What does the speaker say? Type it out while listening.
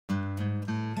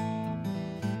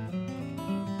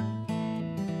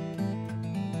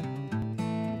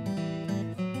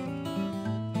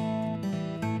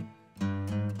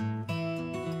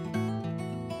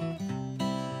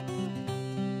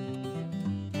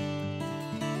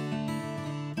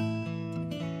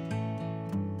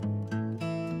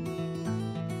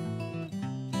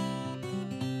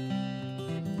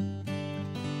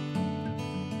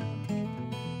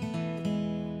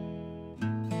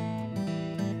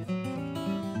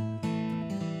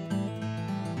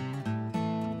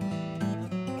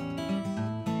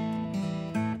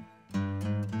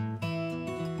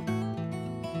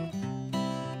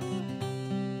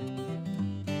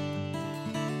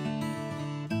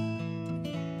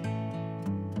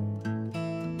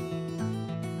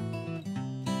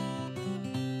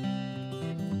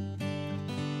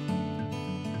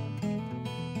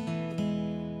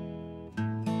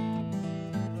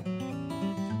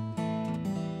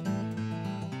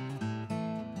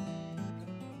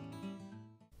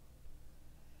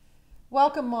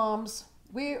Welcome, moms.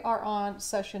 We are on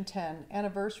session 10,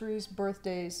 Anniversaries,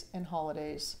 Birthdays, and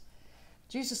Holidays.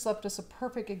 Jesus left us a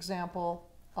perfect example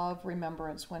of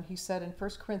remembrance when he said in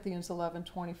 1 Corinthians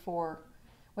 11:24,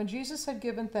 when Jesus had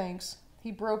given thanks,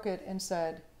 he broke it and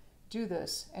said, "Do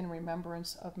this in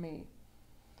remembrance of me."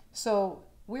 So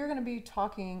we're going to be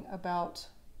talking about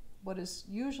what is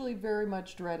usually very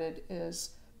much dreaded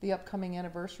is the upcoming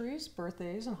anniversaries,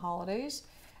 birthdays, and holidays.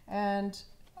 And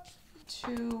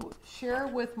to share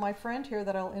with my friend here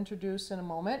that I'll introduce in a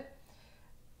moment,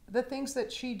 the things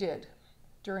that she did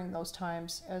during those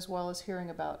times, as well as hearing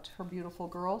about her beautiful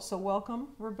girl. So welcome,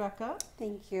 Rebecca.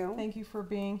 Thank you. Thank you for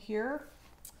being here.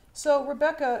 So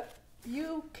Rebecca,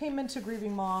 you came into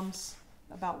Grieving Moms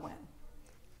about when?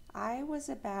 I was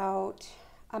about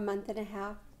a month and a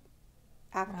half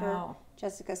after Wow.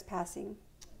 Jessica's passing.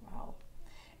 Wow.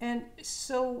 And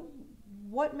so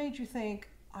what made you think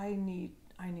I need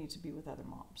to be with other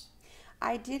moms?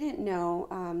 I didn't know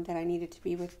that I needed to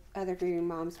be with other grieving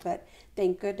moms, but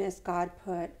thank goodness God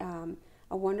put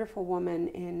a wonderful woman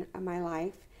in my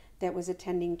life that was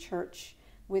attending church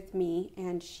with me,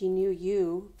 and she knew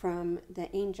you from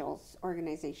the Angels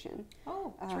organization.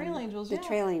 Oh, Trail Angels, The yeah.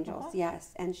 Trail Angels, Uh-huh.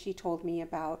 yes. And she told me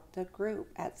about the group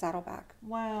at Saddleback.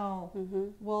 Wow. Mm-hmm.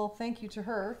 Well, thank you to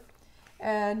her.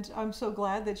 And I'm so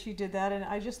glad that she did that. And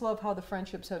I just love how the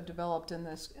friendships have developed in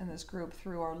this group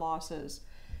through our losses.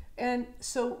 And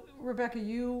so, Rebecca,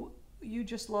 you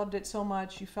just loved it so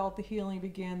much. You felt the healing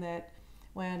begin that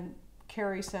when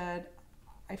Carrie said,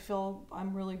 I feel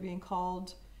I'm really being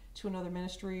called to another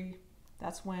ministry.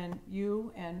 That's when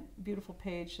you and beautiful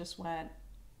Paige just went.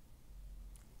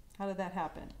 How did that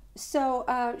happen?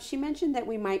 So she mentioned that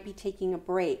we might be taking a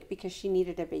break because she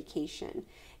needed a vacation.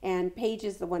 And Paige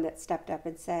is the one that stepped up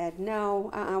and said,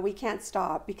 no, we can't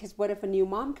stop, because what if a new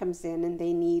mom comes in and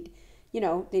they need,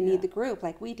 the group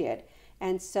like we did.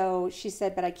 And so she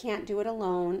said, but I can't do it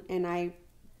alone. And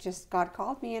God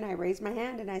called me and I raised my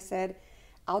hand and I said,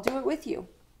 I'll do it with you.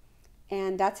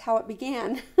 And that's how it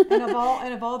began. and of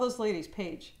all those ladies,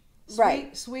 Paige.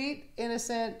 Sweet,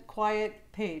 innocent, quiet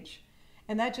Paige.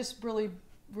 And that just really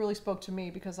spoke to me,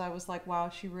 because I was like, wow,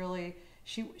 she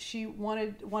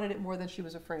wanted it more than she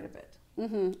was afraid of it.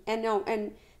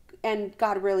 Mm-hmm. And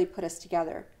God really put us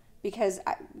together, because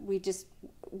we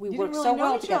worked really so know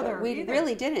well each together. other We either.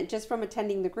 really didn't, just from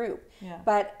attending the group. Yeah.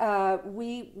 But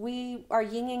we are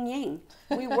yin and yang.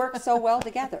 We work so well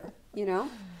together,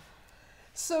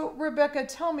 So Rebecca,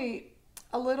 tell me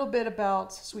a little bit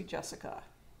about sweet Jessica.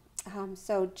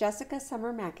 So Jessica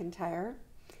Summer McIntyre,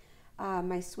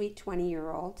 my sweet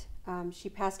 20-year-old, she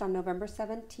passed on November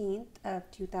 17th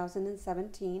of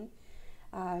 2017.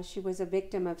 She was a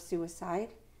victim of suicide,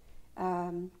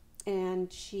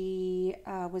 and she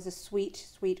was a sweet,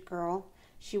 sweet girl.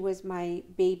 She was my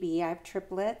baby. I have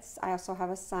triplets. I also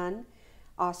have a son,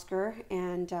 Oscar,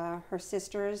 and her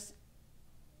sisters.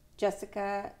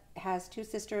 Jessica has two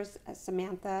sisters,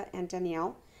 Samantha and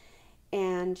Danielle,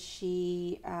 and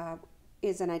she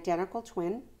is an identical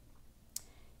twin.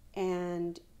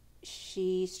 And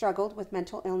she struggled with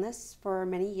mental illness for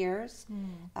many years,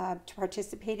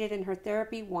 participated in her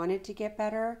therapy, wanted to get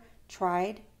better,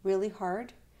 tried really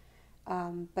hard,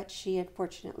 but she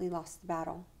unfortunately lost the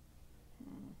battle.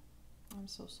 I'm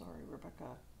so sorry,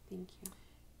 Rebecca. Thank you.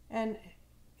 And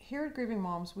here at Grieving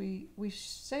Moms, we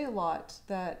say a lot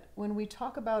that when we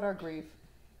talk about our grief,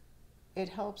 it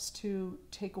helps to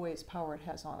take away its power it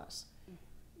has on us.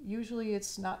 Usually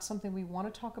it's not something we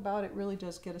want to talk about. It really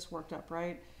does get us worked up,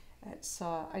 right? It's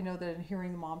I know that in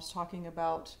hearing the moms talking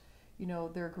about,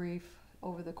 their grief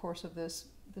over the course of this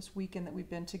weekend that we've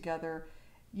been together,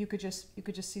 you could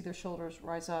just see their shoulders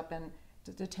rise up and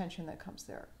the tension that comes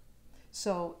there.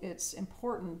 So it's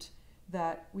important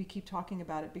that we keep talking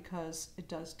about it, because it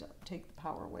does take the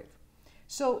power away.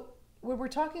 So when we're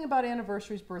talking about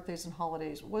anniversaries, birthdays, and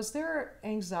holidays, was there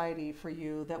anxiety for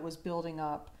you that was building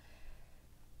up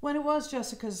when it was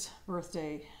Jessica's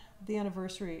birthday, the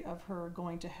anniversary of her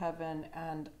going to heaven,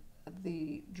 and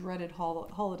the dreaded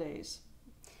holidays?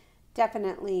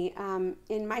 Definitely.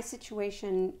 In my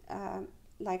situation,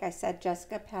 like I said,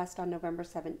 Jessica passed on November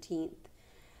 17th.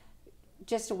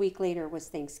 Just a week later was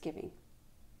Thanksgiving,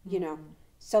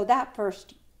 So that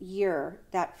first year,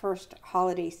 that first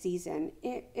holiday season,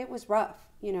 it was rough,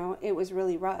 it was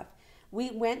really rough. We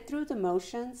went through the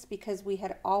motions because we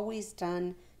had always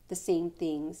done the same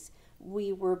things.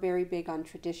 We were very big on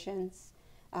traditions.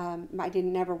 I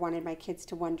never wanted my kids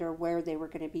to wonder where they were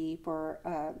going to be for,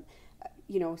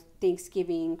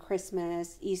 Thanksgiving,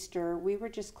 Christmas, Easter. We were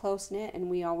just close knit, and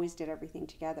we always did everything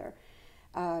together.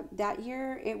 That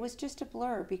year, it was just a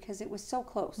blur because it was so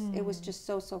close. It was just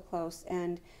so, so close.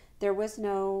 And there was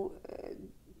no,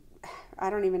 I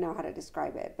don't even know how to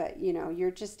describe it, but you know,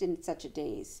 you're just in such a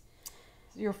daze.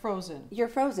 You're frozen. You're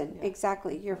frozen, Yeah.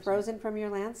 exactly. You're frozen from your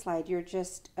landslide. You're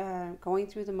just going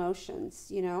through the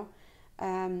motions, you know.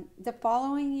 The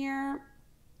following year,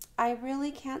 I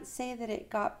really can't say that it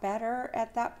got better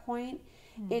at that point.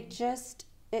 It just,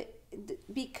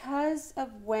 because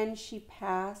of when she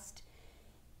passed,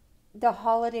 the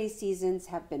holiday seasons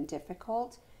have been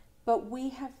difficult, but we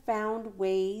have found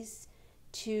ways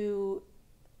to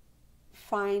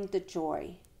find the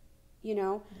joy. You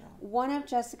know, one of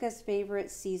Jessica's favorite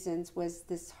seasons was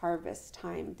this harvest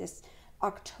time, this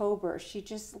October. She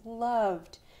just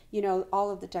loved, you know, all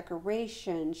of the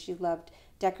decoration. She loved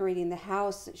decorating the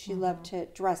house. She loved to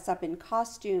dress up in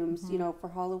costumes, you know, for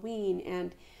Halloween.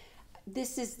 And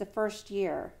this is the first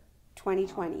year,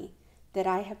 2020, that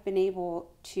I have been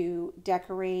able to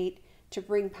decorate, to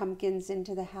bring pumpkins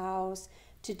into the house,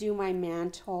 to do my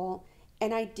mantle.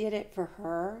 And I did it for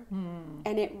her.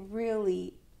 And it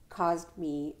really caused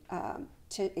me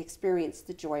to experience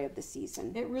the joy of the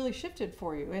season. It really shifted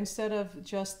for you instead of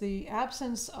just the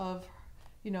absence of,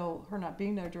 you know, her not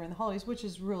being there during the holidays, which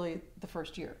is really the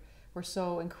first year. We're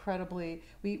so incredibly,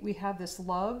 we have this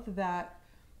love that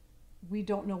we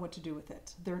don't know what to do with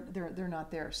it. They're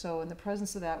not there. So in the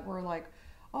presence of that, we're like,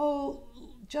 oh,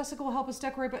 Jessica will help us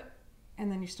decorate, but, and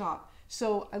then you stop.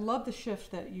 So I love the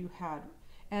shift that you had.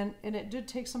 And it did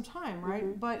take some time,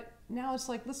 right? But now it's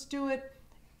like, let's do it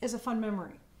as a fun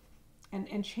memory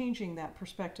and changing that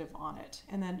perspective on it,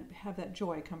 and then have that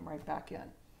joy come right back in.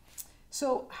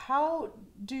 So how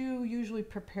do you usually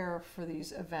prepare for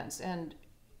these events? And,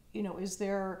 you know, is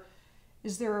there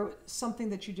something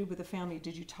that you do with the family?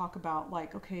 Did you talk about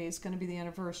like, okay, it's going to be the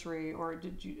anniversary, or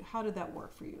how did that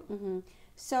work for you?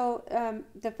 So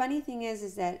the funny thing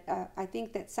is that I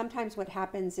think that sometimes what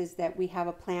happens is that we have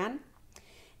a plan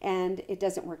and it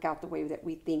doesn't work out the way that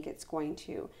we think it's going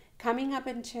to. Coming up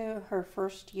into her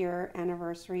first year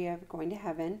anniversary of going to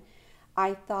heaven,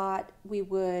 I thought we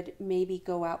would maybe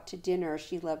go out to dinner.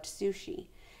 She loved sushi.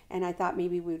 And I thought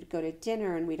maybe we would go to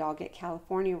dinner and we'd all get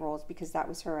California rolls because that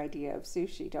was her idea of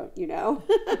sushi, don't you know?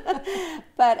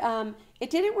 But it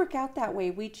didn't work out that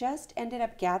way. We just ended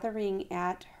up gathering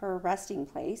at her resting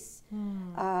place.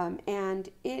 And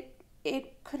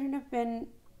it couldn't have been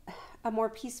a more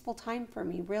peaceful time for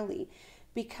me, really,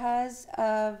 because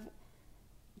of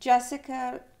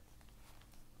Jessica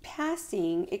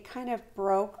passing. It kind of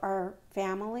broke our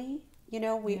family. You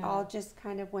know, we all just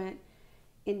kind of went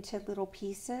into little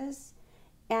pieces.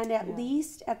 And at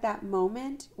least at that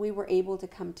moment, we were able to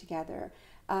come together.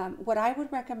 What I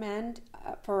would recommend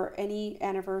for any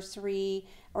anniversary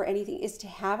or anything is to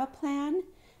have a plan,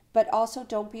 but also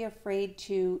don't be afraid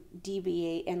to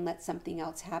deviate and let something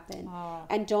else happen.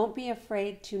 And don't be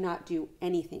afraid to not do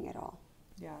anything at all.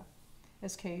 Yeah.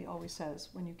 As Kay always says,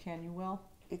 when you can, you will.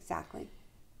 Exactly.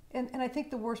 And I think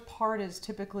the worst part is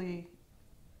typically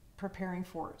preparing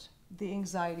for it. The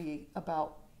anxiety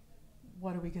about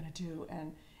what are we going to do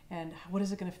and what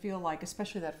is it going to feel like,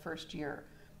 especially that first year.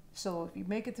 So if you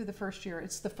make it through the first year,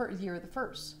 it's the first year of the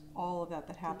first, all of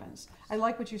that happens. I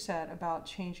like what you said about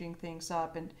changing things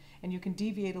up, and you can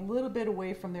deviate a little bit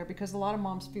away from there, because a lot of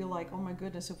moms feel like, oh my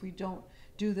goodness, if we don't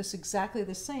do this exactly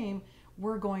the same,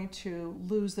 we're going to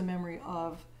lose the memory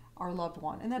of our loved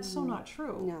one. And that's so not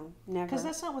true. No, never. Because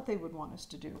that's not what they would want us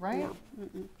to do, right? No.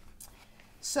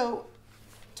 So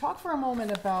talk for a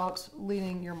moment about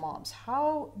leading your moms.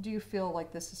 How do you feel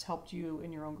like this has helped you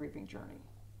in your own grieving journey?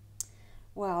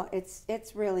 Well,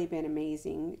 it's really been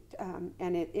amazing,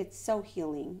 and it's so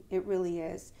healing. It really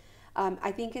is.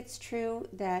 I think it's true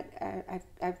that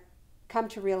I've come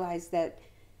to realize that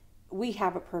we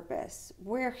have a purpose.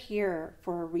 We're here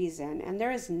for a reason, and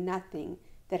there is nothing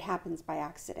that happens by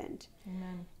accident.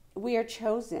 Amen. We are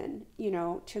chosen, you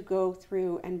know, to go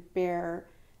through and bear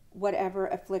whatever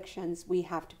afflictions we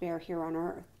have to bear here on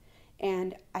earth.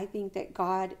 And I think that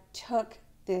God took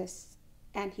this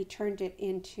and he turned it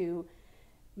into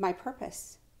my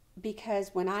purpose,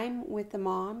 because when I'm with the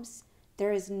moms,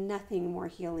 there is nothing more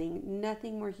healing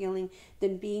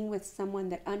than being with someone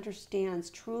that understands,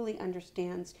 truly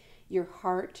understands your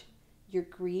heart, your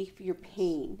grief, your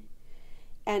pain.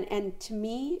 And to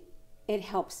me, it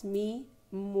helps me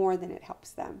more than it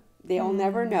helps them. They'll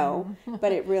never know,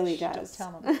 but it really does.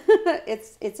 Don't tell them.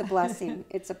 It's a blessing.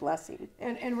 It's a blessing.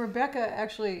 And Rebecca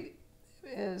actually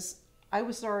is,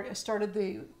 started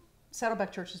the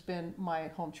Saddleback Church has been my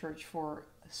home church for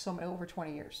over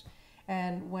 20 years.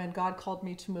 And when God called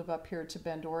me to move up here to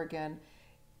Bend, Oregon,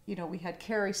 you know, we had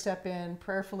Carrie step in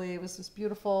prayerfully. It was just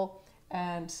beautiful.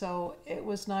 And so it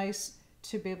was nice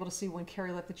to be able to see when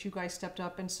Carrie left that you guys stepped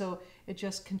up. And so it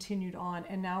just continued on.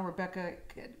 And now Rebeca,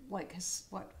 like, has,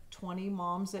 what, 20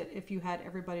 moms that if you had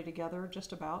everybody together,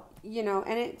 just about? You know,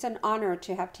 and it's an honor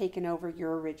to have taken over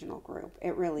your original group.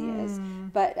 It really is.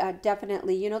 But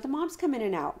definitely, you know, the moms come in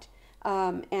and out.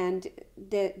 And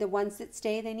the ones that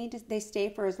stay, they stay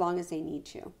for as long as they need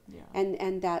to. Yeah.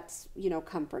 And that's, you know,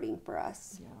 comforting for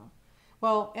us. Yeah.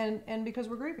 Well, and because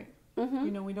we're grieving.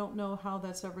 You know, we don't know how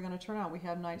that's ever going to turn out. We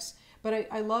have nights, but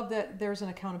I love that there's an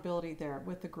accountability there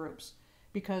with the groups,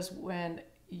 because when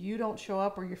you don't show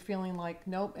up or you're feeling like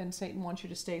nope, and Satan wants you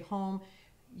to stay home,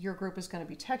 your group is going to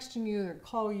be texting you or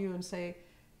call you and say,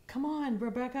 come on,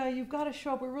 Rebeca, you've got to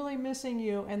show up. We're really missing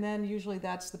you. And then usually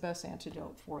that's the best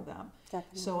antidote for them.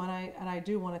 Definitely. So, and I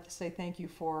do want to say thank you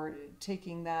for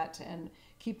taking that and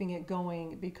keeping it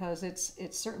going, because it's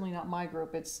certainly not my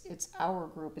group. It's our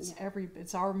group. It's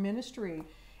it's our ministry.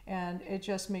 And it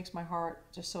just makes my heart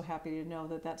just so happy to know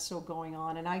that that's still going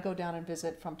on. And I go down and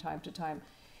visit from time to time.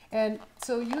 And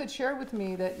so you had shared with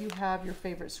me that you have your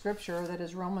favorite scripture, that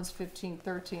is Romans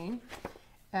 15:13.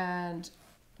 And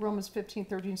Romans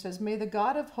 15:13 says, may the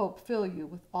God of hope fill you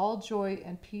with all joy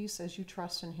and peace as you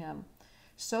trust in him,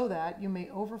 so that you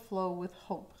may overflow with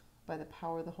hope by the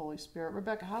power of the Holy Spirit.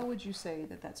 Rebeca, how would you say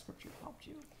that scripture helped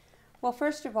you? Well,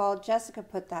 first of all, Jessica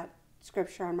put that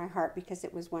scripture on my heart because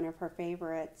it was one of her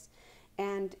favorites.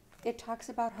 And it talks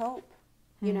about hope,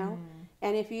 you know.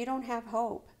 And if you don't have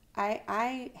hope,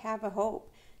 I have a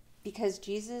hope, because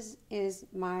Jesus is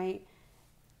my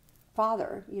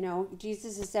Father, you know.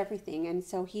 Jesus is everything. And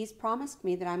so he's promised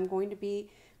me that I'm going to be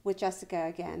with Jessica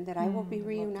again, that I will be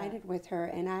reunited with her,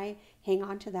 and I hang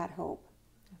on to that hope.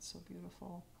 That's so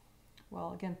beautiful.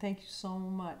 Well, again, thank you so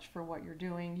much for what you're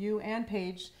doing. You and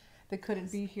Paige, that couldn't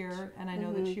be here, and I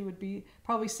know that she would be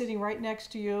probably sitting right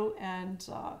next to you, and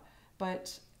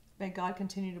but may God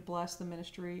continue to bless the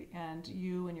ministry and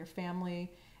you and your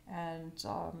family, and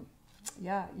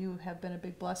yeah, you have been a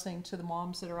big blessing to the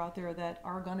moms that are out there that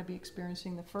are going to be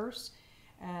experiencing the first.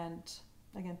 And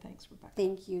again, thanks, Rebeca.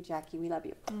 Thank you, Jackie. We love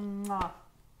you. Mwah.